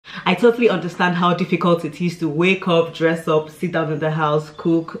I totally understand how difficult it is to wake up, dress up, sit down in the house,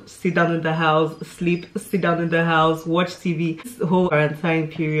 cook, sit down in the house, sleep, sit down in the house, watch TV. This whole quarantine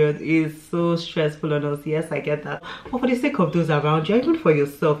period is so stressful on us. Yes, I get that. But for the sake of those around you, even for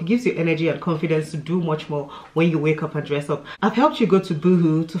yourself, it gives you energy and confidence to do much more when you wake up and dress up. I've helped you go to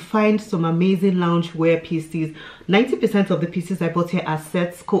BOOHOO to find some amazing loungewear pieces. 90% of the pieces I bought here are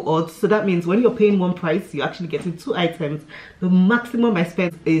sets, co-ords. So that means when you're paying one price, you're actually getting 2 items. The maximum I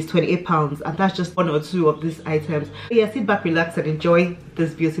spent is £28, and that's just 1 or 2 of these items. So yeah, sit back, relax, and enjoy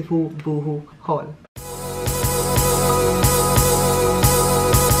this beautiful BOOHOO haul.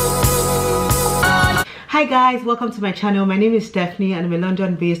 Hi guys, welcome to my channel. My name is Stephanie and I'm a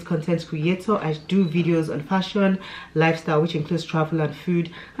London-based content creator. I do videos on fashion, lifestyle, which includes travel and food,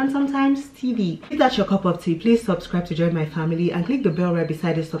 and sometimes TV. If that's your cup of tea, please subscribe to join my family and click the bell right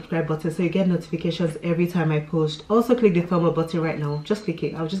beside the subscribe button so you get notifications every time I post. Also click the thumb up button right now. Just click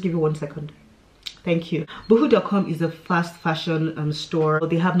it. I'll just give you 1 second. Thank you. Boohoo.com is a fast fashion store.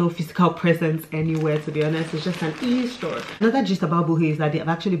 They have no physical presence anywhere, to be honest. It's just an e-store. Another gist about Boohoo is that they've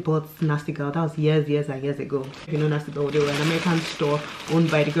actually bought Nasty Girl. That was years and years ago. If you know Nasty Girl, they were an American store owned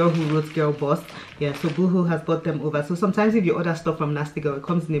by the girl who wrote Girl Boss. Yeah, so Boohoo has bought them over. So sometimes if you order stuff from Nasty Girl, it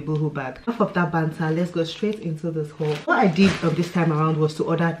comes in a Boohoo bag. Enough of that banter, let's go straight into this haul. What I did this time around was to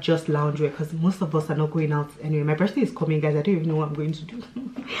order just loungewear because most of us are not going out anyway. My birthday is coming, guys. I don't even know what I'm going to do.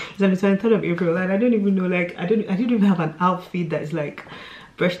 It's on the 23rd of April and I don't even know, like, I didn't even have an outfit that is like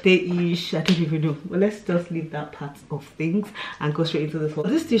birthday-ish. I don't even know. But let's just leave that part of things and go straight into this one.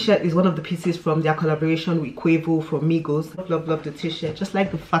 This t-shirt is one of the pieces from their collaboration with Quavo from Migos. Love the t-shirt. Just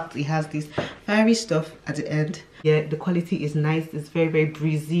like the fact it has this fiery stuff at the end. Yeah, the quality is nice. It's very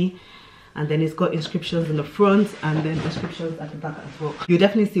breezy. And then it's got inscriptions in the front and then inscriptions at the back as well. You'll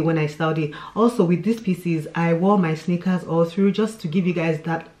definitely see when I styled it. Also with these pieces, I wore my sneakers all through just to give you guys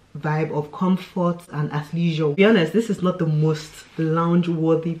that vibe of comfort and athleisure. To be honest, this is not the most lounge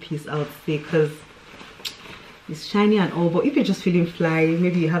worthy piece I would say because it's shiny and all, but if you're just feeling fly,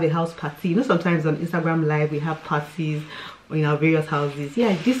 maybe you have a house party. You know, sometimes on Instagram live we have parties in our various houses.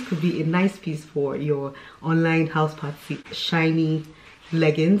 Yeah, this could be a nice piece for your online house party. Shiny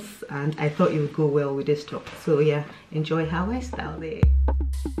leggings, and I thought it would go well with this top. So yeah, enjoy how I styled it.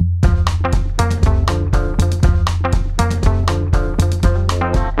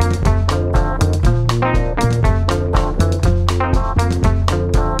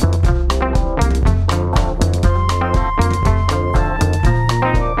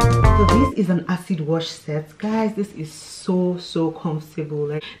 Is an acid wash set, guys. This is so comfortable.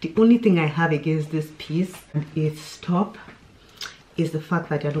 Like, the only thing I have against this piece and its top is the fact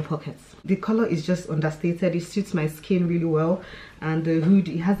that there are no pockets. The color is just understated. It suits my skin really well, and the hood,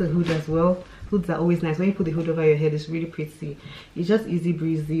 it has a hood as well. Hoods are always nice. When you put the hood over your head, it's really pretty. It's just easy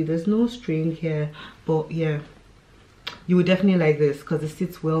breezy. There's no string here, but yeah, you would definitely like this because it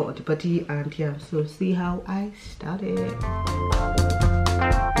sits well on the body. And yeah, so see how I started.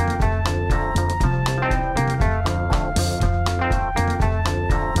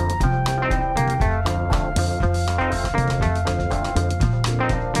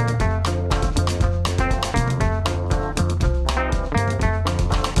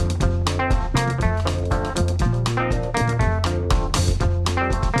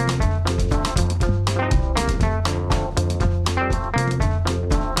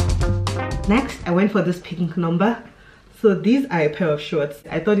 Next, I went for this pink number. So these are a pair of shorts.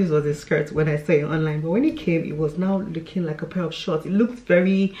 I thought this was a skirt when I saw it online, but when it came, it was now looking like a pair of shorts. It looked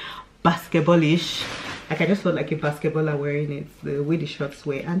very basketballish. Like I just felt like a basketballer wearing it, the way the shorts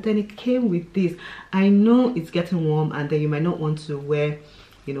were. And then it came with this. I know it's getting warm and then you might not want to wear,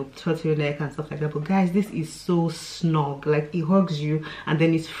 you know, turtleneck and stuff like that, but guys, this is so snug. Like, it hugs you and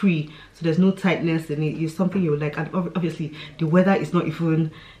then it's free, so there's no tightness in it. It's something you like. And obviously the weather is not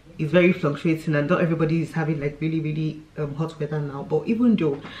even, it's very fluctuating and not everybody is having like really hot weather now. But even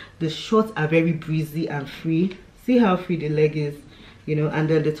though the shorts are very breezy and free, see how free the leg is, you know, and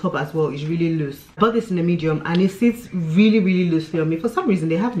then the top as well is really loose. I bought this in a medium and it sits really loosely on me. For some reason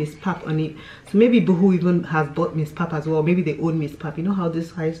they have Miss Pap on it, so maybe Boohoo even has bought Miss Pap as well. Maybe they own Miss Pap. You know how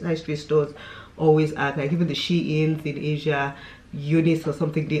this high street stores always act, like even the Sheins in Asia, Unis or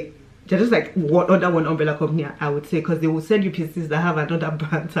something, they're just like under one umbrella company, I would say, because they will send you pieces that have another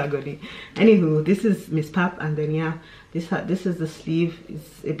brand tag on it. Anywho, this is Miss Pap, and then yeah, this is the sleeve.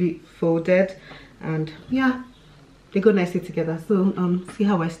 It's a bit folded, and yeah, they go nicely together. So see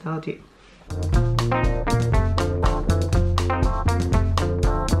how I styled it.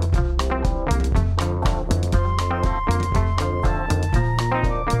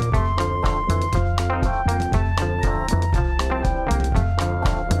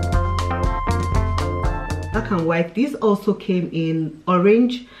 black and white. This also came in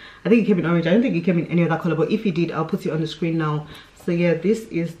orange. I think it came in orange. I don't think it came in any other color, but if it did, I'll put it on the screen now. So yeah, this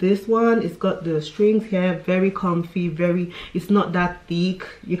is this one. It's got the strings here, very comfy, it's not that thick.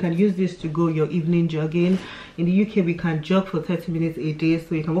 You can use this to go your evening jogging. In the UK, we can jog for 30 minutes a day,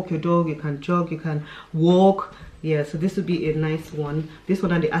 so you can walk your dog, you can jog, you can walk. Yeah, so this would be a nice one. This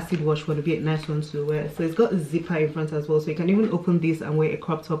one and the acid wash one would be a nice one to wear. So it's got a zipper in front as well, so you can even open this and wear a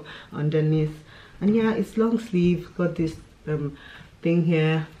crop top underneath. And yeah, it's long sleeve, got this thing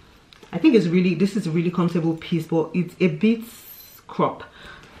here. I think this is a really comfortable piece, but it's a bit crop,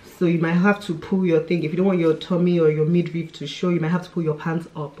 so you might have to pull your thing if you don't want your tummy or your midriff to show. You might have to pull your pants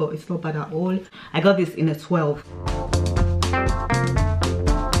up, but it's not bad at all. I got this in a 12.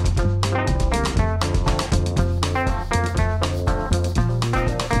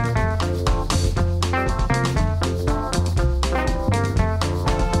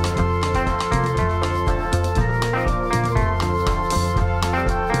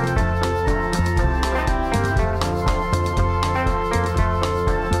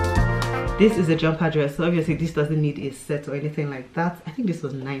 This is a jumper dress, so obviously this doesn't need a set or anything like that. I think this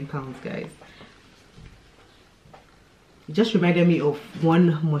was £9, guys. It just reminded me of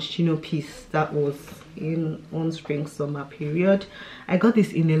one Moschino piece that was in one spring summer period. I got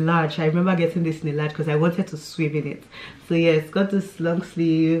this in a large. I remember getting this in a large because I wanted to swim in it. So yeah, it's got this long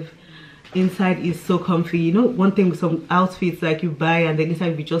sleeve. Inside is so comfy. You know, one thing with some outfits like you buy and the inside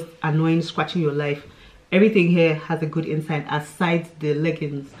will be just annoying, scratching your life. Everything here has a good inside aside the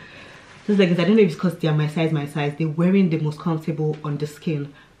leggings. These leggings, I don't know if it's because they're my size. They're wearing the most comfortable on the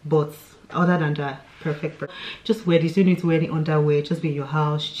skin, but other than that, perfect. Just wear this. You don't need to wear any underwear. Just be in your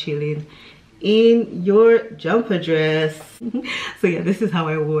house chilling in your jumper dress. So yeah, this is how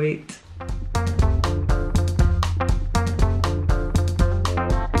I wore it.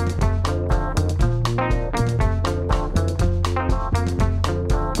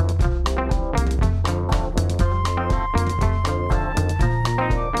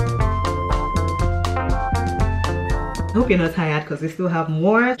 I hope you're not tired because we still have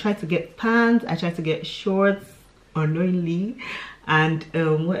more. I tried to get pants, I tried to get shorts unknowingly, and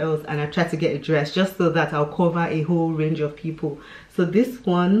what else? And I tried to get a dress just so that I'll cover a whole range of people. So this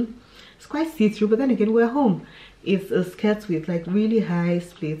one is quite see-through, but then again, we're home. It's a skirt with like really high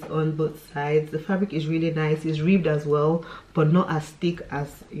splits on both sides. The fabric is really nice. It's ribbed as well, but not as thick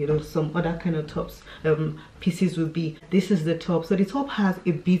as, you know, some other kind of tops pieces would be. This is the top. So the top has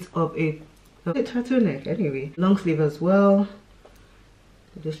a bit of a turtleneck anyway, long sleeve as well,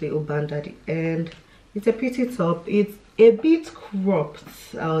 this little band at the end. It's a pretty top. It's a bit cropped,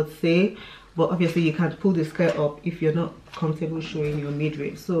 I would say, but obviously you can pull the skirt up if you're not comfortable showing your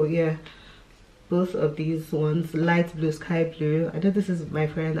midriff. So yeah, both of these ones, light blue, sky blue. I know this is my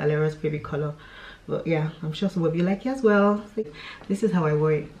friend Alera's favorite color, but yeah, I'm sure some of you like it as well. This is how I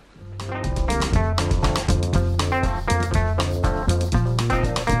wore it.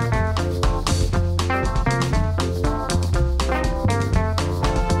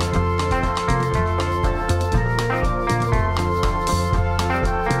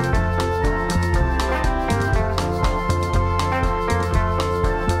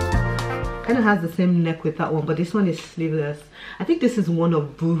 Kind of has the same neck with that one, but this one is sleeveless. I think this is one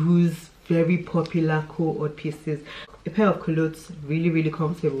of BOOHOO's very popular co-ord pieces. A pair of culottes, really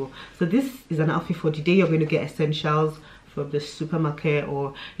comfortable. So this is an outfit for the day you're going to get essentials from the supermarket,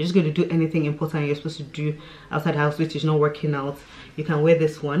 or you're just going to do anything important you're supposed to do outside the house which is not working out. You can wear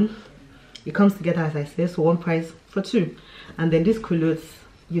this one. It comes together, as I said, so one price for two. And then these culottes,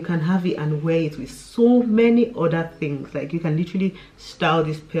 you can have it and wear it with so many other things. Like you can literally style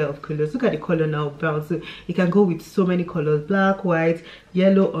this pair of colors. Look at the color now, brown. So you can go with so many colors: black, white,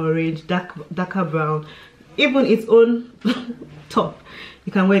 yellow, orange, darker brown, even its own top.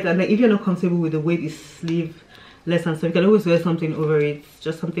 You can wear it, and then if you're not comfortable with the way it's sleeveless and so, you can always wear something over it,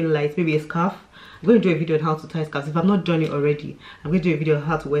 just something light, maybe a scarf. I'm going to do a video on how to tie scarves. If I've not done it already, I'm going to do a video on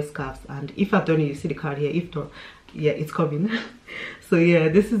how to wear scarves, and if I've done it, you see the card here. If not, yeah, it's coming. So yeah,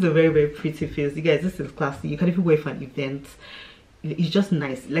 this is a very pretty piece, you guys. This is classy. You can even wear it for an event. It's just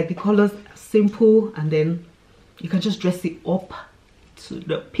nice. Like the colors are simple, and then you can just dress it up to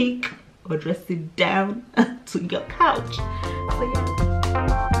the peak or dress it down to your couch. So yeah.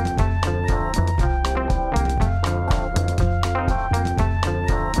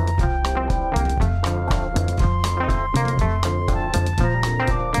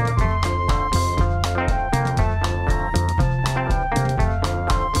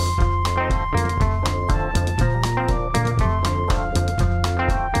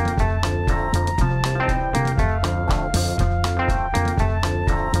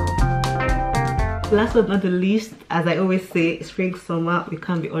 Last but not the least, as I always say, spring, summer, we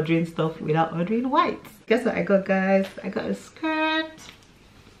can't be ordering stuff without ordering white. Guess what I got, guys? I got a skirt.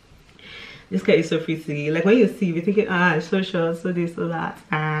 This skirt is so pretty. Like when you see, you're thinking, it's so short, so this, so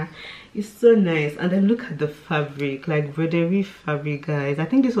that. It's so nice. And then look at the fabric, like broderie fabric, guys. I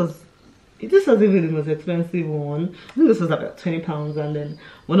think this was even the most expensive one. I think this was about £20, and then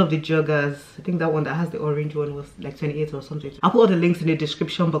one of the joggers, I think that one that has the orange one was like 28 or something. I'll put all the links in the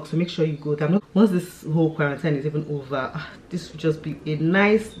description box, so make sure you go there. Once this whole quarantine is even over, this will just be a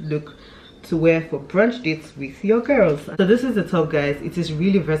nice look to wear for brunch dates with your girls. So this is the top, guys. It is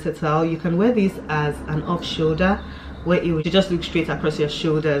really versatile. You can wear this as an off shoulder, where it will just look straight across your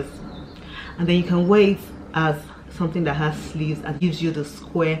shoulders, and then you can wear it as something that has sleeves and gives you the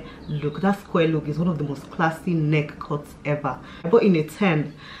square look. That square look is one of the most classy neck cuts ever. I bought in a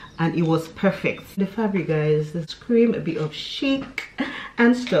 10 and it was perfect. The fabric, guys, the scream a bit of chic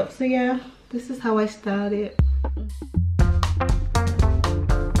and stuff. So yeah, this is how I styled it.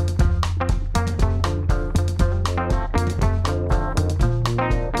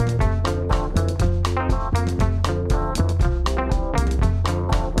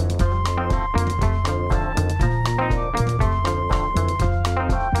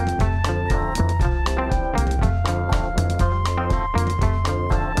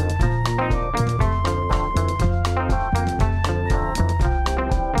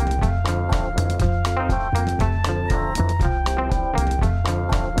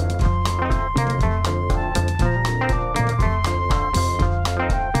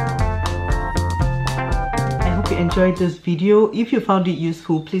 Enjoyed this video. If you found it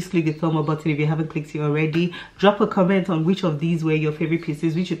useful, please click the thumb up button if you haven't clicked it already. Drop a comment on which of these were your favorite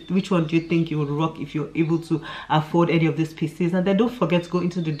pieces, which one do you think you would rock if you're able to afford any of these pieces. And then don't forget to go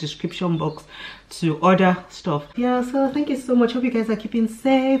into the description box to order stuff. Yeah, so thank you so much. Hope you guys are keeping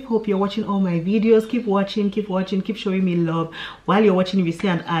safe. Hope you're watching all my videos. Keep watching, keep showing me love. While you're watching, if you see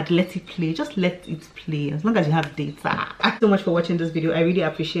an ad, let it play. Just let it play as long as you have data. Thanks so much for watching this video. I really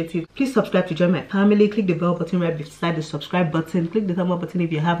appreciate it. Please subscribe to join my family. Click the bell button right beside the subscribe button. Click the thumb up button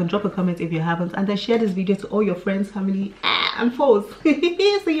if you haven't. Drop a comment if you haven't, and then share this video to all your friends, family and foes.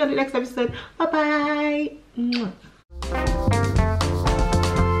 See you on the next episode. Bye bye.